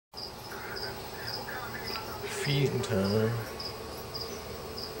Feeding time.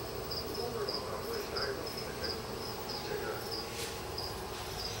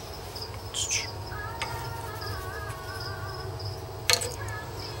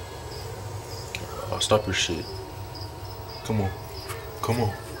 Oh, stop your shit. Come on. Come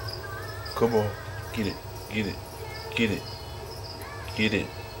on. Come on. Get it. Get it. Get it. Get it.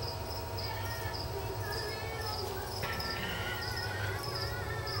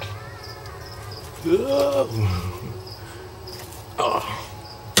 Oh.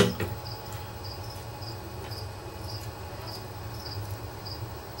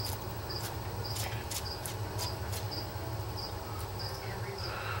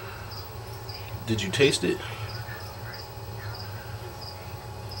 Did you taste it?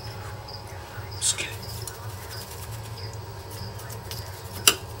 Let's get it.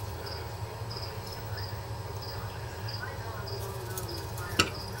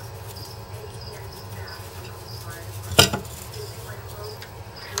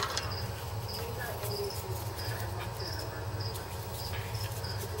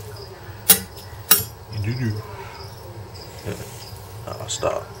 You do. Oh,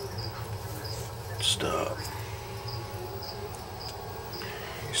 stop. Stop.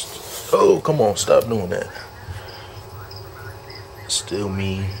 Oh, come on, stop doing that. Still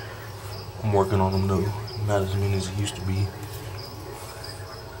me. I'm working on them though. Not as many as it used to be.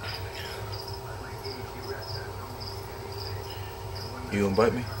 You gonna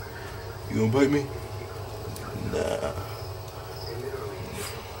bite me? You gonna bite me? Nah.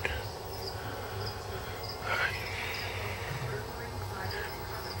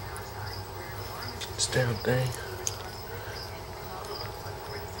 This damn thing.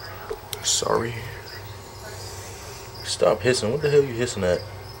 Sorry. Stop hissing. What the hell are you hissing at?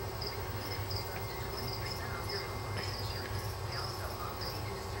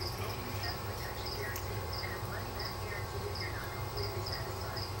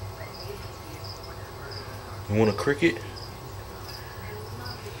 You want a cricket?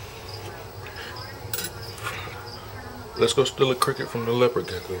 Let's go steal a cricket from the leopard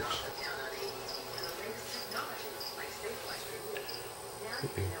geckos.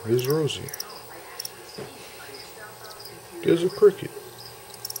 Here's Rosie. There's a cricket.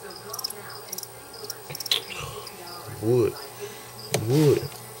 Wood. Wood.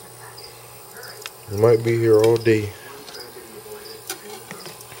 It might be here all day.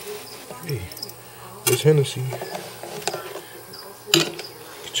 Hey, there's Hennessy.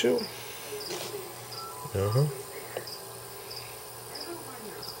 Chill.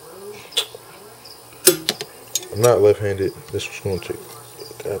 I'm not left-handed. This was going to take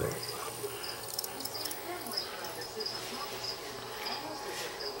that out.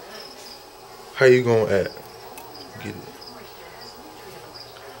 How you gonna act? Get it.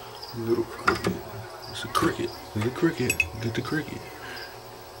 Little cricket. It's a cricket. It's a cricket. Get the cricket.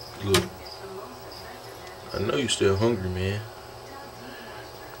 Look. I know you're still hungry, man.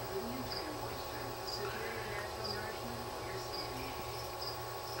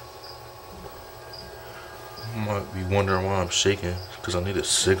 You might be wondering why I'm shaking. Because I need a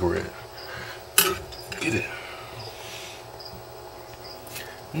cigarette. Get it.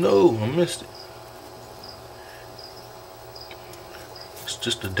 No, I missed it. It's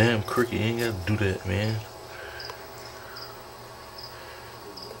just a damn cricket. You ain't gotta do that, man.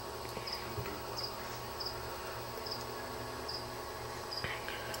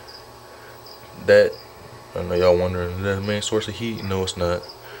 That, I know y'all wondering, is that the main source of heat? No, it's not.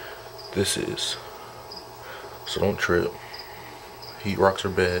 This is. So don't trip. Heat rocks are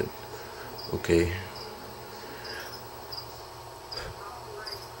bad. Okay.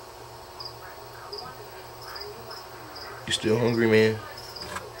 You still hungry, man?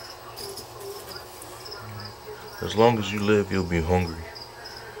 As long as you live, you'll be hungry.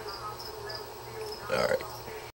 Alright.